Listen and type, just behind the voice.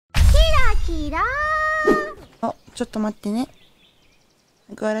Oh, ちょっと待ってね。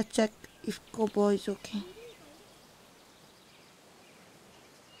I gotta check if Kobo is okay.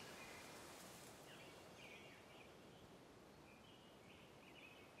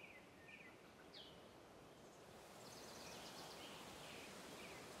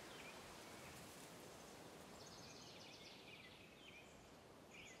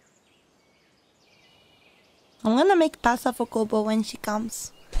 I'm gonna make pasta for Kobo when she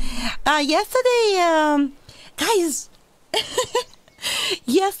comes. Yesterday, guys,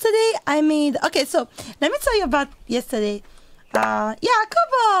 yesterday I made, okay, so let me tell you about yesterday. Yeah,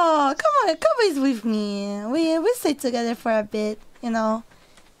 Kobo, come on, Kobo is with me. We stayed together for a bit, you know,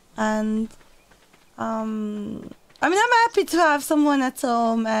 and, I mean, I'm happy to have someone at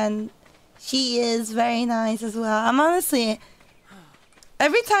home, and she is very nice as well. I'm honestly,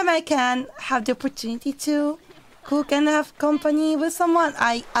 every time I can have the opportunity to cook and have company with someone,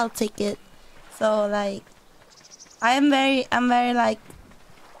 I'll take it. So like, I'm very like,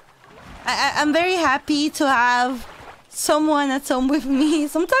 I'm very happy to have someone at home with me.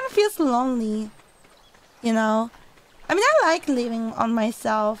 Sometimes it feels lonely, you know. I mean, I like living on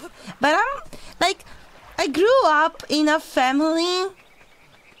myself, but I'm like, I grew up in a family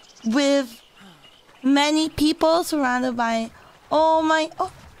with many people surrounded by,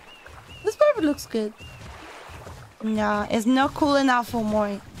 oh, this bird looks good. Yeah, it's not cool enough for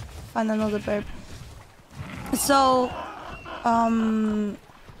more. Find another bird. So, I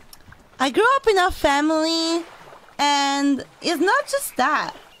grew up in a family, and it's not just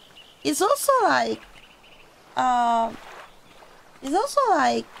that. It's also like, oh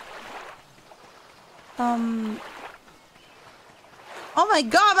my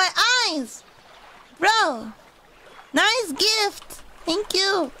god, my eyes! Bro! Nice gift! Thank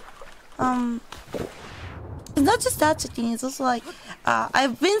you! It's not just that thing, it's also like,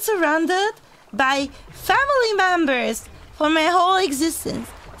 I've been surrounded by family members for my whole existence.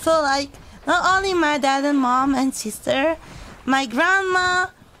 So like, not only my dad and mom and sister, my grandma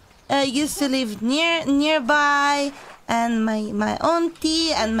used to live nearby, and my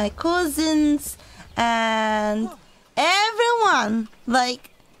auntie and my cousins and everyone,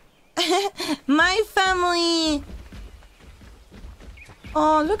 like my family.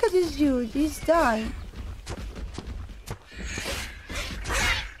 Oh, look at this dude, he's dying.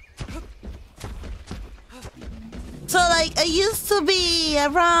 So like, I used to be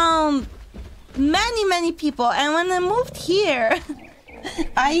around many people, and when I moved here,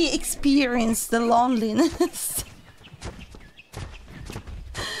 I experienced the loneliness.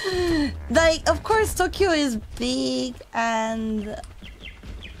 Like, of course, Tokyo is big, and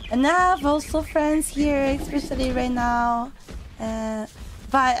I have also friends here, especially right now.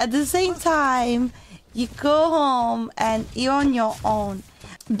 But at the same time, you go home and you're on your own.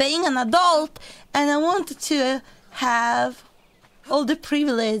 Being an adult, and I wanted to have all the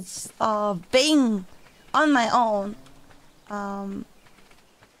privilege of being on my own.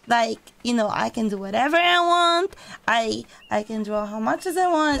 Like, you know, I can do whatever I want. I can draw how much as I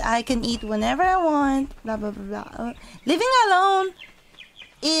want. I can eat whenever I want. Blah, blah, blah, blah. Living alone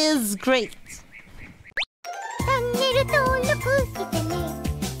is great.